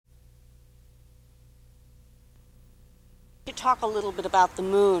to talk a little bit about the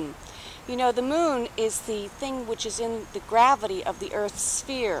moon. You know, the moon is the thing which is in the gravity of the Earth's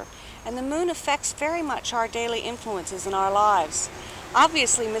sphere, and the moon affects very much our daily influences in our lives.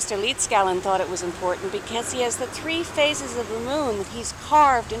 Obviously, Mr. Leedskalnin thought it was important because he has the 3 phases of the moon that he's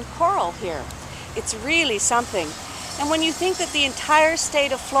carved in coral here. It's really something. And when you think that the entire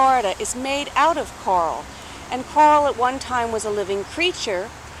state of Florida is made out of coral, and coral at one time was a living creature,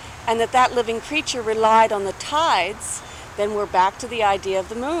 and that living creature relied on the tides, then we're back to the idea of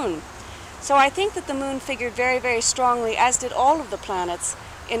the moon. So I think that the moon figured very, very strongly, as did all of the planets,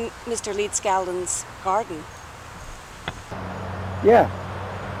 in Mr. Leedskalnin's garden. Yeah.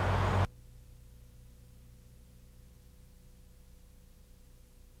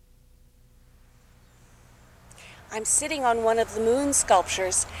 I'm sitting on one of the moon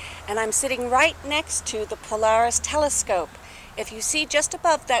sculptures, and I'm sitting right next to the Polaris telescope. If you see just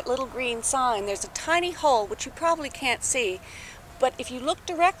above that little green sign, there's a tiny hole which you probably can't see, but if you look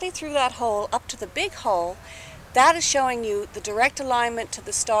directly through that hole up to the big hole, that is showing you the direct alignment to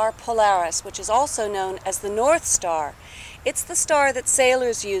the star Polaris, which is also known as the North Star. It's the star that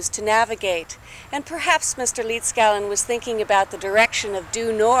sailors use to navigate, and perhaps Mr. Leedskalnin was thinking about the direction of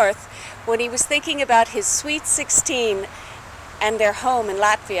due north when he was thinking about his Sweet 16 and their home in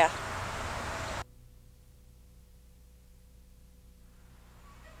Latvia.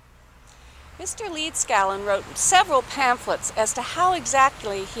 Mr. Leedskalnin wrote several pamphlets as to how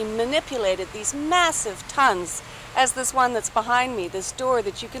exactly he manipulated these massive tons, as this one that's behind me, this door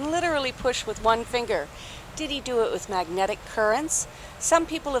that you can literally push with one finger. Did he do it with magnetic currents? Some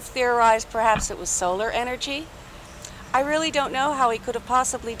people have theorized perhaps it was solar energy. I really don't know how he could have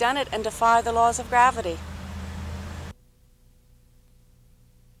possibly done it and defy the laws of gravity.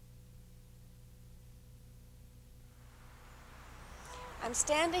 I'm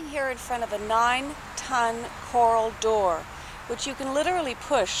standing here in front of a 9-ton coral door, which you can literally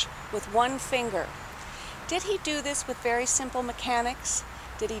push with one finger. Did he do this with very simple mechanics?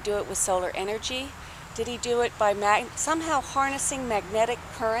 Did he do it with solar energy? Did he do it by somehow harnessing magnetic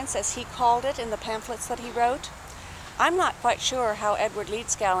currents, as he called it in the pamphlets that he wrote? I'm not quite sure how Edward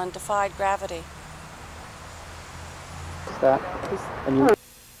Leedskalnin defied gravity.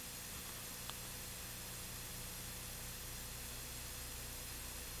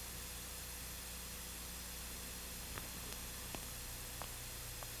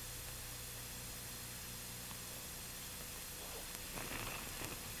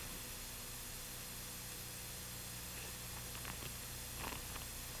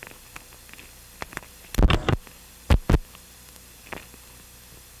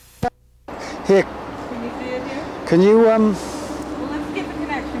 Here. Can you see it here? Can you Well, let's get the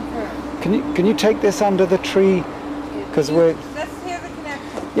connection first. Can you take this under the tree? Because we're. Let's hear the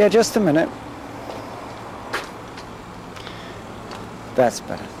connection. Yeah, just a minute. That's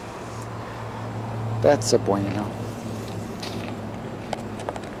better. That's a bueno.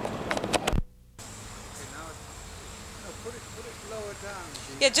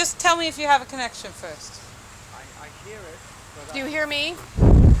 Yeah, just tell me if you have a connection first. I hear it. But Do you hear me?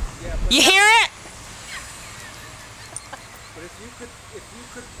 yeah, You hear it? but if you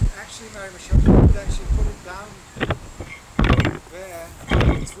could actually, Mary Michelle, you could actually put it down there.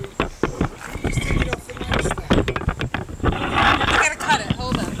 Just take it off the nightstand. I gotta cut it.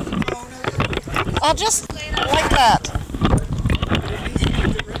 Hold on. Oh no. I'll just lay it out like that.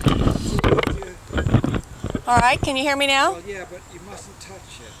 All right, can you hear me now? Well, yeah, but you mustn't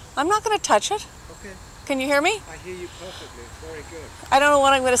touch it. I'm not going to touch it. Okay. Can you hear me? I hear you perfectly. It's very good. I don't know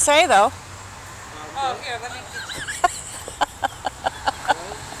what I'm going to say, though. Oh, here, let me.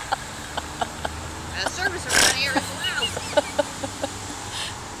 Service around here is loud.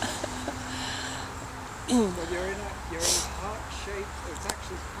 Well, you're in a heart shape. It's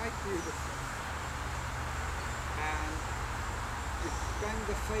actually quite beautiful. And you bend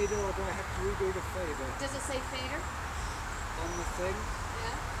the fader, or do I have to redo the fader Does it say fader? on the thing?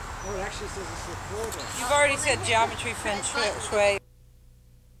 Yeah. No, it actually says it's recorder. You've already said geometry feng shui.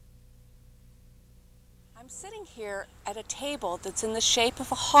 I'm sitting here at a table that's in the shape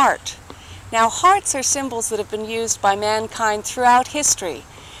of a heart. Now, hearts are symbols that have been used by mankind throughout history.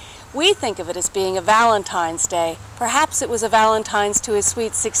 We think of it as being a Valentine's Day. Perhaps it was a Valentine's to his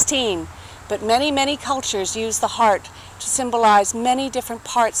Sweet 16, but many, many cultures use the heart to symbolize many different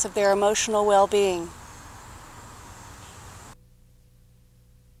parts of their emotional well-being.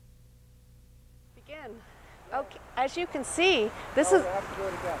 Begin. Okay, as you can see, this is... I have to do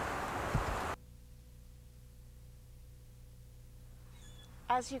it again.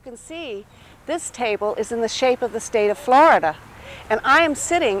 As you can see, this table is in the shape of the state of Florida, and I am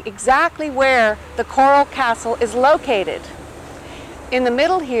sitting exactly where the Coral Castle is located. In the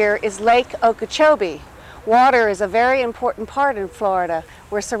middle here is Lake Okeechobee. Water is a very important part in Florida.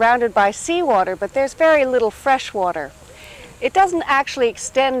 We're surrounded by seawater, but there's very little fresh water. It doesn't actually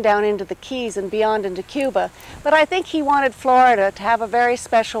extend down into the Keys and beyond into Cuba, but I think he wanted Florida to have a very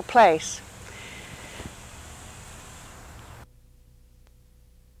special place.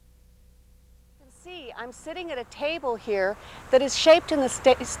 You can see I'm sitting at a table here that is shaped in the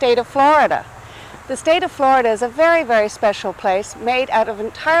state of Florida. The state of Florida is a very, very special place made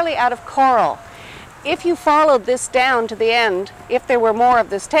entirely out of coral. If you followed this down to the end, if there were more of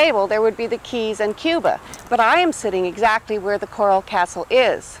this table, there would be the Keys and Cuba. But I am sitting exactly where the Coral Castle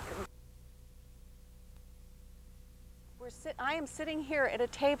is. I am sitting here at a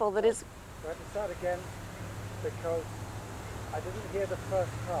table that is... We have to start again because I didn't hear the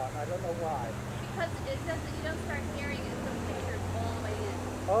first part. I don't know why. Because it says that you don't start hearing it until the picture's all the way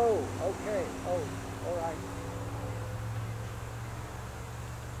in. Oh, okay. Oh, all right.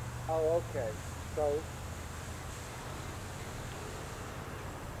 Oh, okay. So,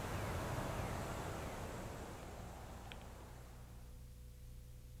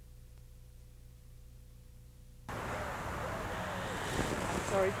 I'm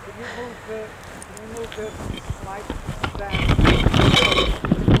sorry, can you move the slide down?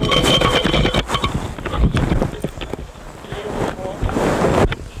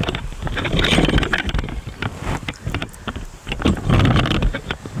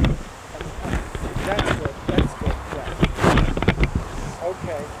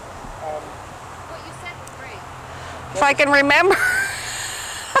 If I can remember.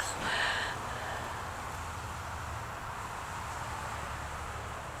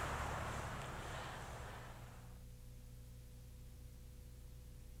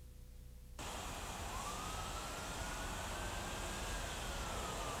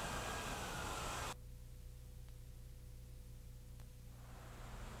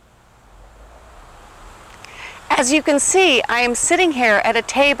 As you can see, I am sitting here at a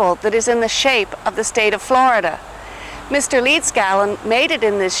table that is in the shape of the state of Florida. Mr. Leedskallen made it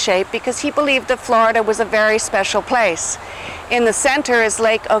in this shape because he believed that Florida was a very special place. In the center is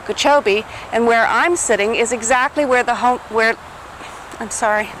Lake Okeechobee, and where I'm sitting is exactly where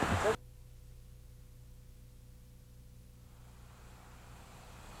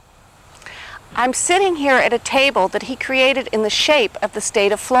I'm sitting here at a table that he created in the shape of the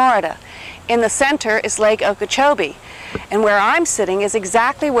state of Florida. In the center is Lake Okeechobee, and where I'm sitting is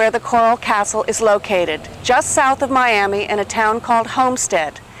exactly where the Coral Castle is located, just south of Miami in a town called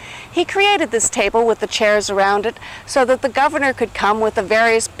Homestead. He created this table with the chairs around it so that the governor could come with the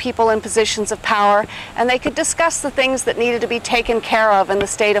various people in positions of power and they could discuss the things that needed to be taken care of in the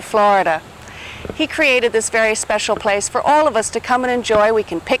state of Florida. He created this very special place for all of us to come and enjoy. We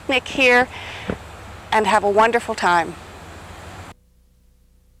can picnic here and have a wonderful time.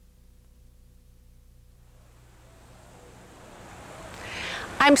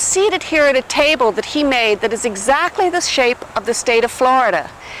 I'm seated here at a table that he made that is exactly the shape of the state of Florida.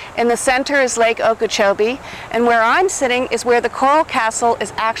 In the center is Lake Okeechobee, and where I'm sitting is where the Coral Castle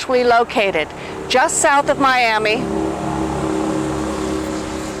is actually located, just south of Miami.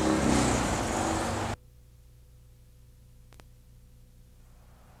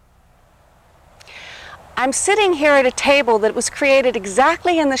 I'm sitting here at a table that was created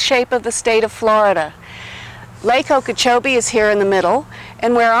exactly in the shape of the state of Florida. Lake Okeechobee is here in the middle,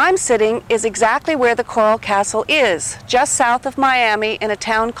 and where I'm sitting is exactly where the Coral Castle is, just south of Miami in a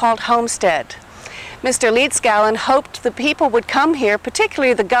town called Homestead. Mr. Leedskallen hoped the people would come here,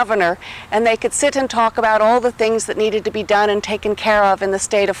 particularly the governor, and they could sit and talk about all the things that needed to be done and taken care of in the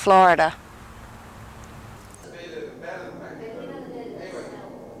state of Florida.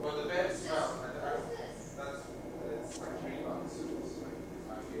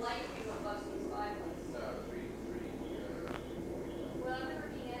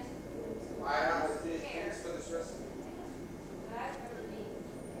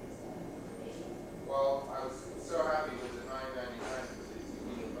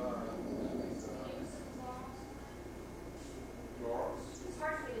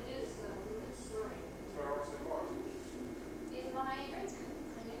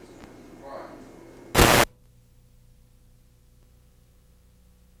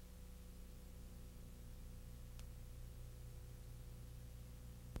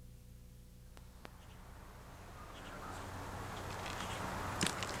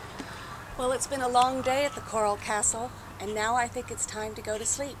 Well, it's been a long day at the Coral Castle, and now I think it's time to go to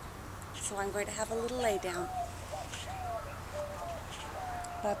sleep. So I'm going to have a little lay down.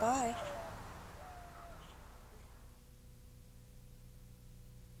 Bye-bye.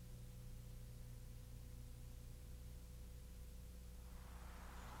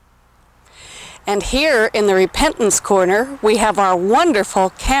 And here in the Repentance Corner, we have our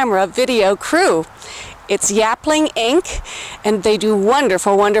wonderful camera video crew. It's Yapling Inc., and they do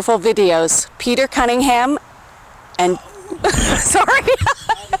wonderful, wonderful videos. Peter Cunningham and... Sorry.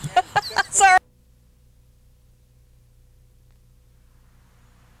 Sorry.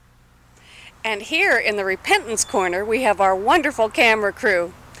 And here in the Repentance Corner, we have our wonderful camera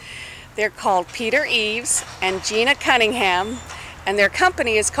crew. They're called Peter Eves and Gina Cunningham, and their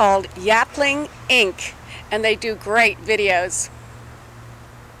company is called Yapling Inc., and they do great videos.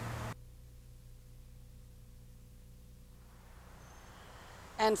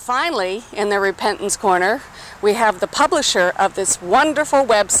 And finally, in the Repentance Corner, we have the publisher of this wonderful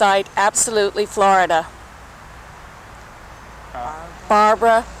website, Absolutely Florida.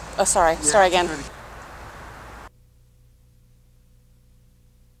 Barbara, oh sorry, start again.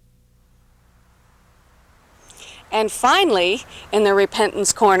 And finally, in the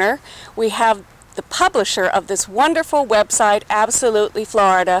Repentance Corner, we have the publisher of this wonderful website, Absolutely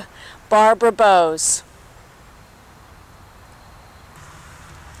Florida, Barbara Bose.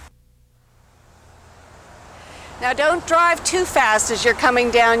 Now don't drive too fast as you're coming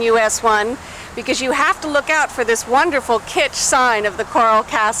down US 1, because you have to look out for this wonderful kitsch sign of the Coral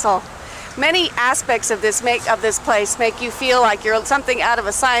Castle. Many aspects of this place make you feel like you're something out of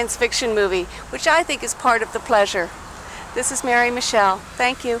a science fiction movie, which I think is part of the pleasure. This is Mary Michelle.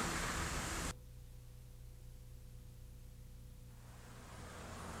 Thank you.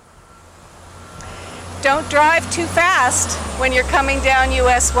 Don't drive too fast when you're coming down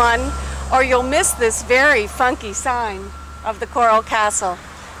US 1, or you'll miss this very funky sign of the Coral Castle.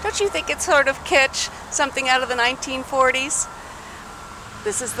 Don't you think it's sort of kitsch, something out of the 1940s?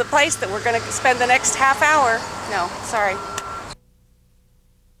 This is the place that we're going to spend the next half hour. No, sorry.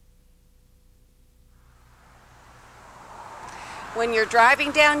 When you're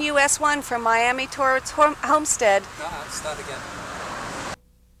driving down US 1 from Miami towards Homestead, Start again.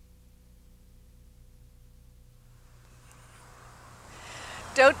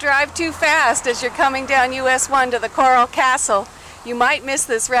 don't drive too fast as you're coming down US 1 to the Coral Castle. You might miss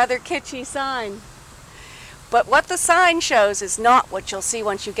this rather kitschy sign. But what the sign shows is not what you'll see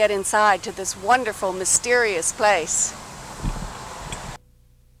once you get inside to this wonderful, mysterious place.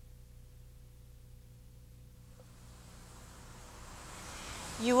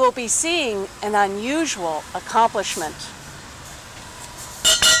 You will be seeing an unusual accomplishment.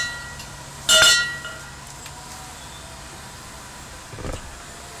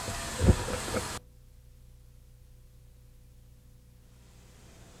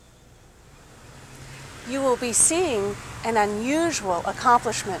 You will be seeing an unusual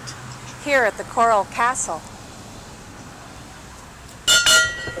accomplishment here at the Coral Castle.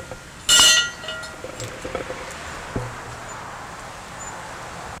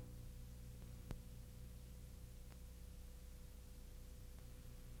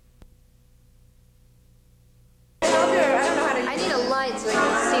 I need a light so I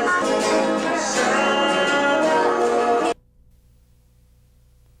can see this.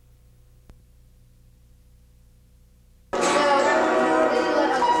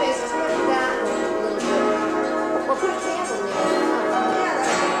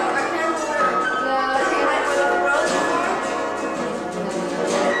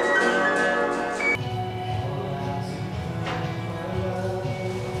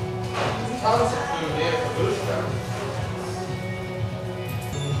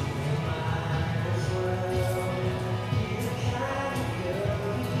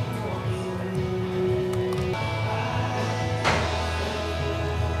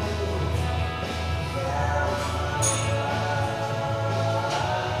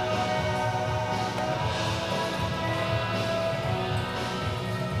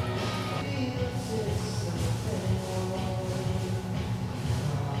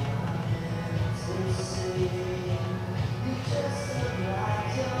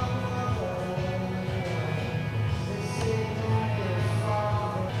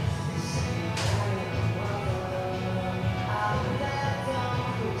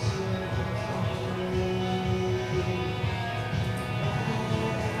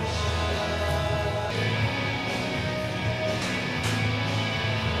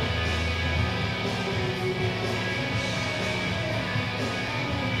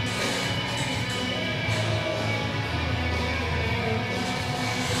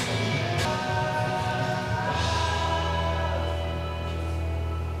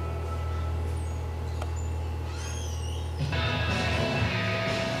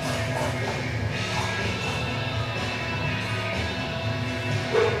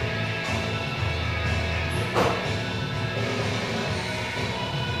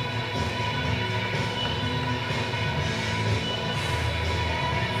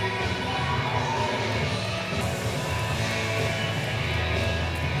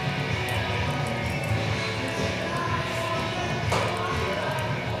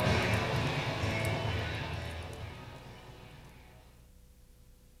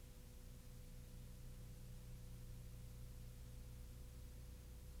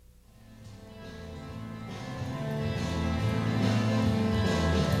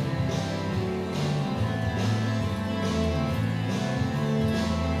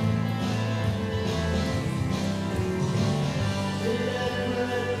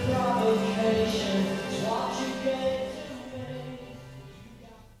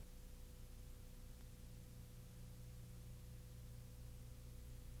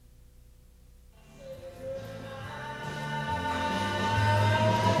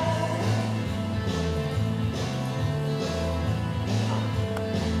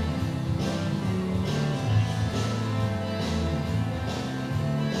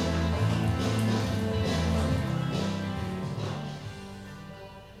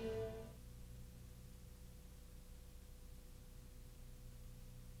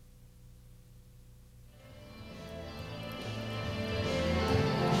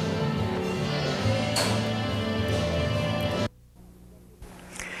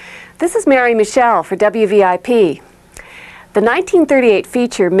 This is Mary Michelle for WVIP. The 1938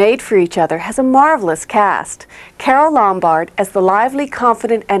 feature Made for Each Other has a marvelous cast. Carole Lombard as the lively,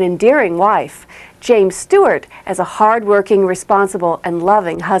 confident, and endearing wife. James Stewart as a hard-working, responsible, and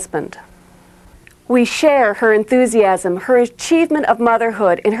loving husband. We share her enthusiasm, her achievement of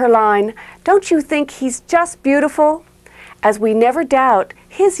motherhood in her line, "Don't you think he's just beautiful?" as we never doubt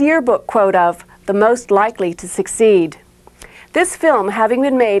his yearbook quote of, "the most likely to succeed." This film, having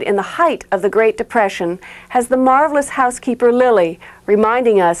been made in the height of the Great Depression, has the marvelous housekeeper Lily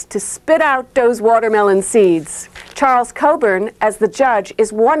reminding us to spit out those watermelon seeds. Charles Coburn, as the judge,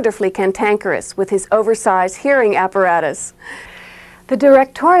 is wonderfully cantankerous with his oversized hearing apparatus. The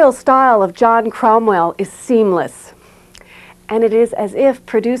directorial style of John Cromwell is seamless, and it is as if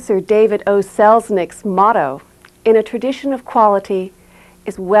producer David O. Selznick's motto, "In a tradition of quality,"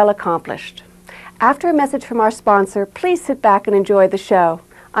 is well accomplished. After a message from our sponsor, please sit back and enjoy the show.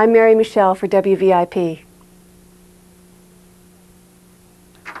 I'm Mary Michelle for WVIP.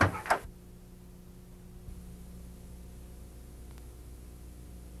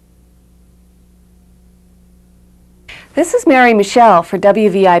 This is Mary Michelle for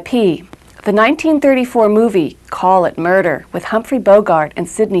WVIP. The 1934 movie, Call It Murder, with Humphrey Bogart and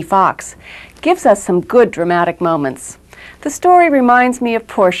Sidney Fox, gives us some good dramatic moments. The story reminds me of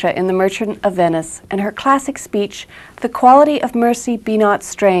Portia in The Merchant of Venice and her classic speech, "The quality of mercy be not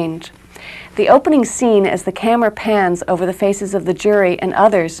strained." The opening scene, as the camera pans over the faces of the jury and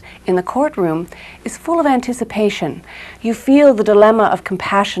others in the courtroom, is full of anticipation. You feel the dilemma of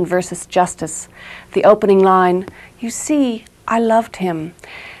compassion versus justice. The opening line, "You see, I loved him,"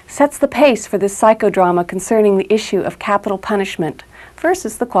 sets the pace for this psychodrama concerning the issue of capital punishment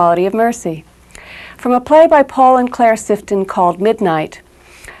versus the quality of mercy. From a play by Paul and Claire Sifton called Midnight,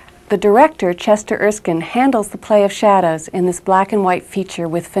 the director, Chester Erskine, handles the play of shadows in this black and white feature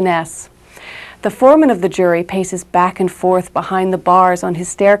with finesse. The foreman of the jury paces back and forth behind the bars on his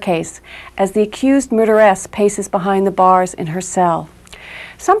staircase as the accused murderess paces behind the bars in her cell.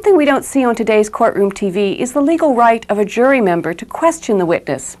 Something we don't see on today's courtroom TV is the legal right of a jury member to question the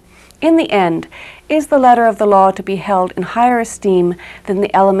witness. In the end, is the letter of the law to be held in higher esteem than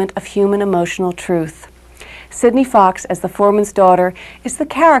the element of human emotional truth? Sidney Fox, as the foreman's daughter, is the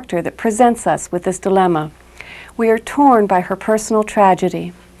character that presents us with this dilemma. We are torn by her personal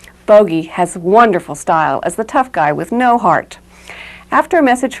tragedy. Bogey has wonderful style as the tough guy with no heart. After a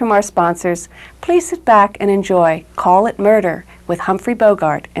message from our sponsors, please sit back and enjoy Call It Murder with Humphrey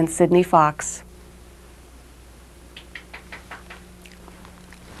Bogart and Sidney Fox.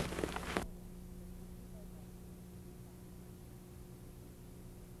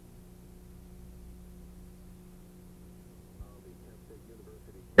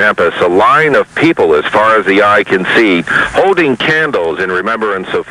 Campus, a line of people as far as the eye can see, holding candles in remembrance of